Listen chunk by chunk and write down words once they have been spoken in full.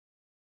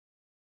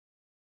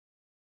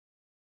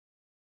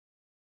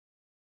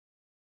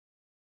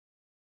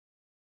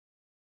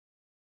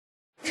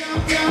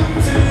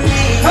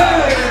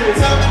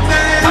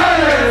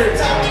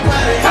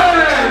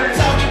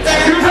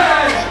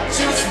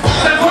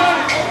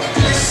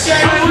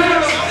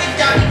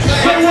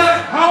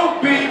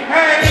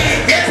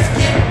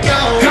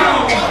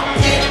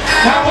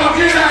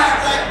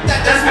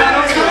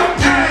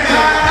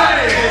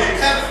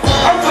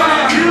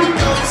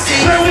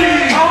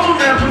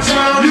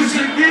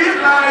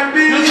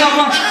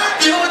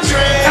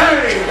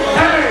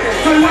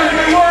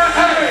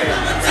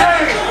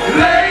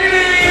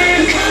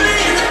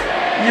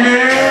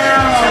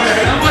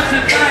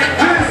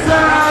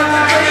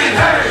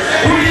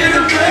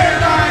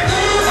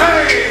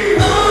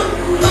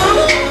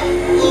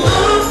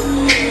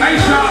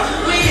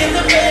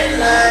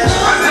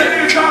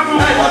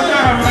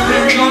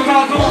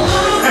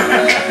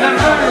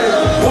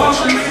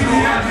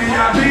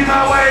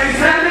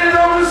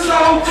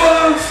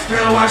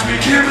Watch me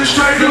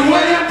demonstrate the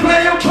way I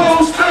play a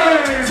poster.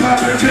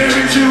 Poppin'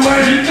 berry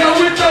away, you know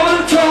we throw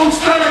the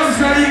toaster.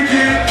 Say you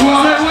get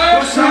close,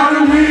 what side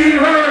do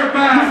we heard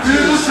about? We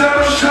feel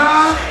settle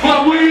shine,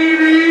 but we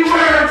ain't even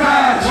worried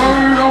about.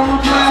 Word on the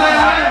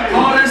block,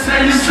 all they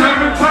say you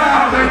serving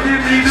pie. They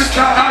you need to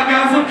stop. I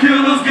got some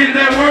killers, get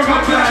that work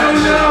about. No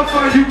love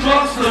for you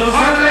busters,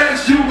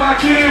 unless you my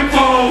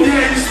kinfolk.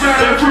 Yeah, you smell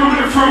that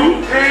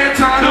fruit, every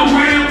time the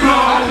wind blow.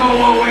 I go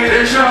away,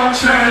 that's your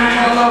chain.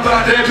 All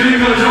about that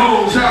bigger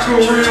dough. Taco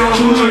real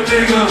hood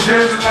nigga,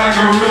 just like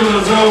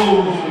gorillas,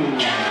 oh.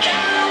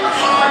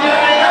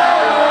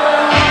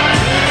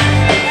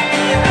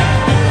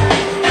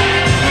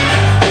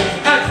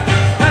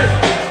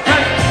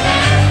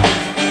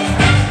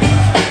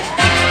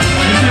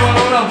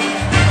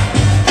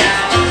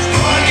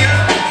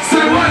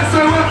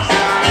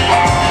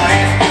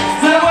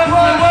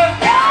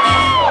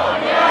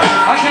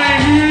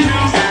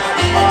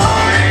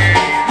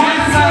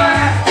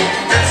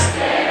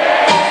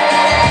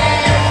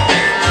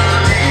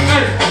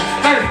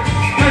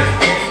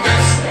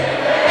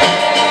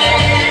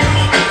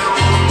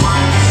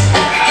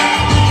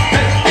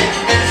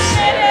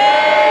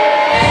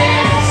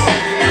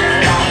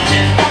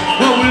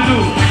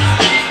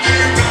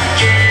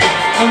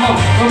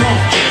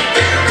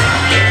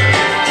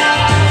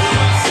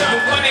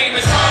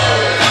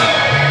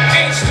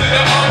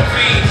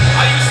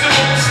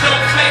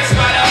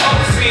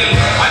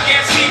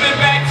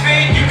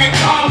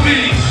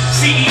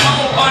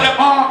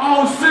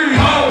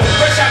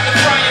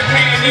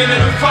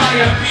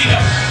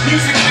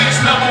 Music is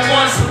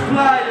 #1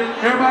 supplier.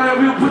 Everybody up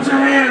here, put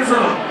your hands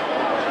up.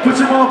 Put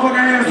your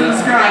motherfucking hands in the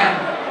sky.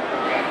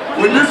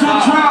 When this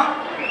one drop,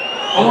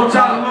 I want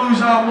y'all to lose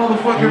y'all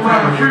motherfucking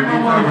mind. Free my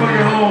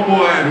motherfucking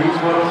homeboy. These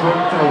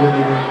motherfucking color,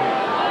 nigga.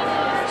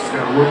 Just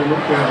gotta work a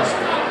little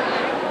faster.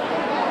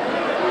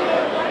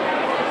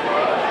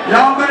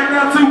 Y'all back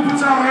now too, put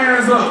y'all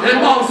hands up.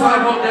 Come on, son.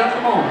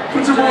 Come on.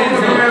 Put your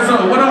motherfucking hands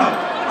up. What up?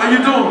 How you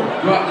doing?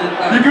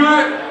 You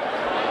good?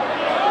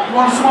 You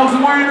wanna smoke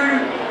some weed, nigga?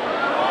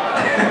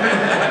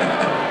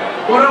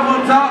 What up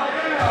on top?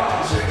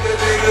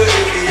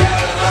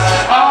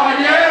 Oh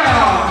yeah!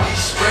 Come on.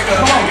 Say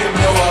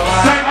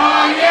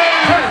oh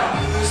yeah!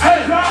 Hey,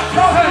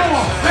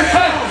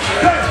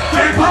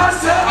 hey,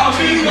 pasa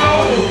amigo.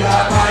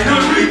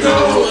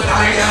 Doritos,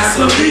 I got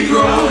some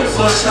Negroes,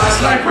 but shots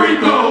like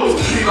Rico's.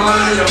 Keep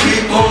on your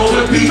people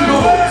with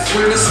people.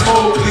 When the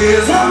smoke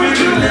clears, I'm in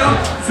the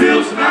left.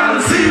 Zips now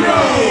to zero.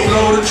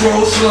 Blow the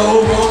throw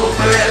slow, roll the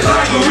flat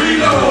like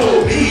burrito.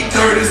 Eat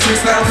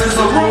 36 ounces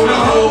of roll the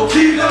whole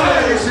kilo.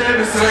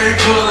 Chevy same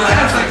color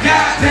as a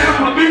goddamn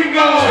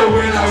flamingo. And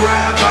when I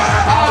ride by,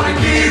 all the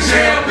kids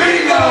yell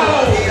bingo.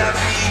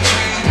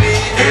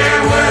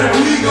 Everywhere that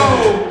we go,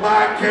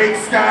 my cake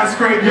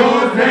skyscraper,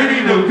 yours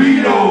Danny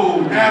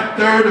DeVito.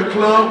 After the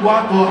club,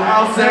 Waffle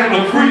House and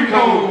a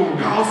Frico.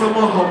 Call some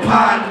of her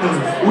partners,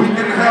 we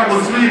can have a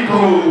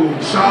sleepover.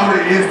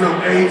 Shawty is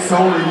them 8s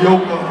on the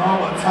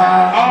Yokohama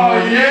tie. Oh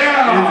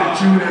yeah!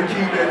 Is it you that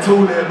keep that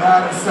toilet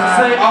by the side?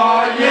 Say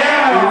oh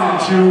yeah!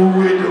 Is it you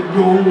with the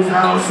goons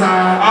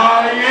outside?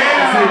 Oh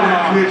yeah! Is it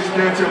that bitch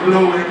that you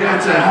blow and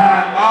got you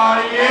high? Oh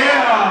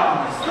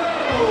yeah!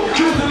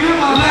 Just to live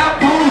my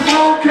lap on the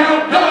phone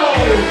count dough.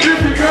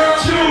 If your girl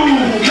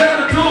choose, let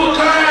her do a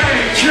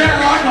thing. Share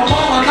like a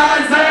mama,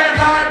 nice ass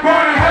like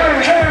burn.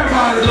 Hey,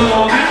 everybody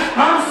love me.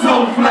 I'm so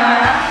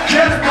fly.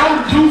 Just go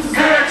to Juice's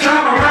head,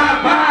 trying to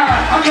ride by.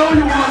 I know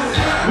you want it.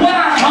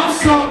 Why? I'm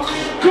so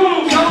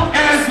cool. Don't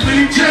ask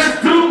me,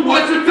 just do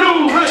what you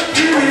do. Hey,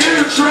 leave me in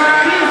the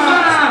trash.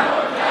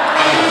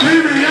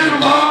 Leave me in the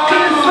mall.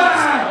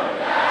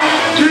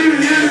 Leave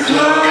me in the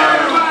club.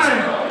 Everybody.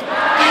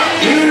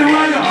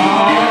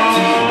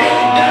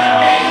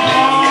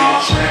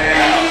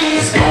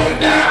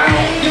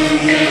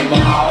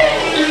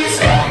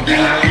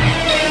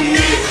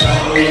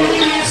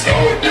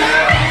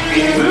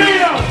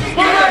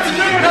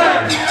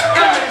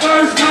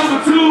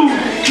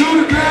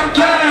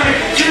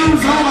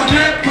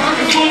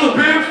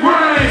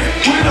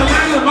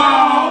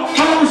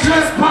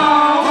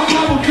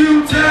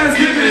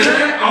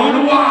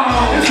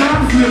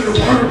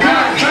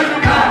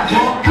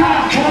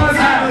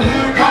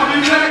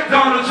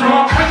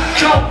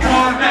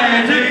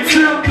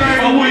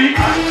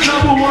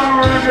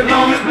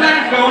 on the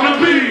black on the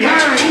beat.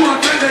 Hey, who I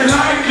think they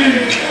like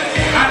me?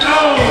 I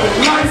know.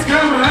 Lights,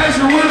 camera,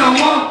 action when I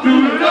walk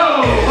through the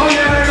door. Oh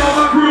yeah, they know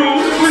my crew.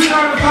 We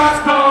started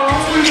 5 stars.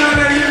 We got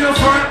that in the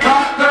front,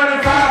 about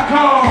 35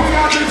 cars. We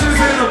got bitches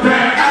in the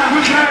back. We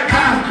black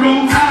kind of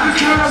cool.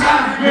 This girl's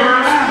like a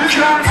girl. This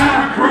guy's to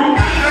recruit.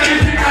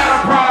 If you got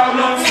a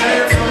problem, say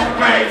it to my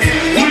face.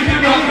 We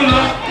can buckle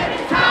up.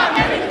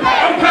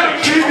 Okay,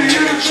 keep me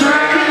in the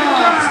trap.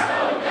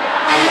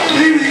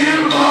 Keep me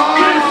in the bar.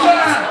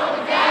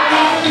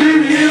 Keep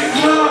me in the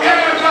club.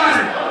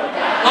 Everybody.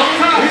 Up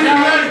top. Get it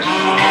ready.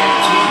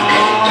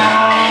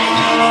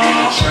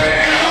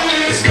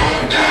 It's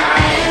going down.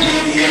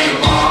 Keep me in the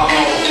bar.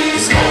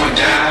 It's going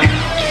down.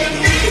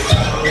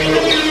 You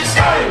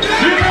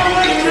know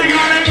what? Nigga,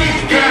 I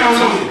ain't down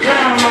low.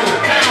 Down low.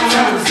 Down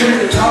low. Set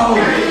it low.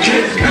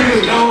 Get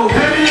big low.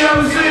 Have you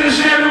ever seen a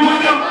Chevy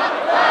window?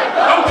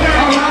 Okay.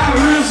 I'm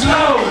riding real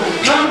slow.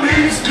 No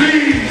need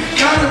speed.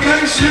 Gotta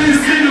make sure you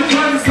see the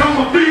buttons on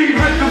my feet.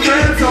 Break the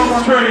fence on my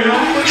trail.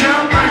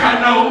 I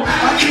know. I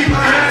keep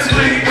my hands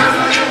clean cause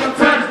I never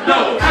touch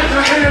though.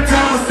 Every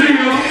time I see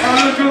them, I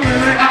look them in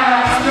the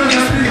eye. I know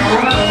nothing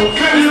alright.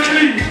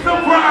 Family,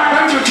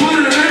 surprise. Baby, put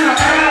it in the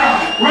air.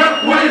 Rep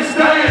where you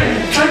stay.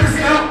 Take a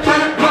step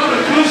back, blow the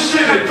good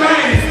shit and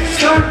bang.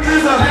 Stuff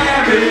is a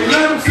habit.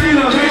 Let them see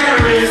the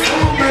Harris.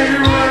 Oh,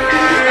 baby, run.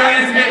 I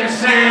ain't getting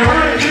sand.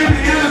 Hey, keep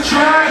me in the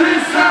trap.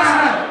 This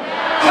side.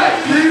 Hey,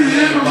 keep me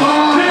in the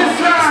bar. This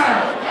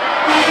side.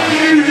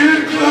 Keep me in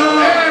the club.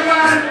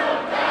 Everybody.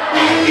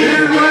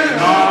 Get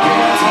ready.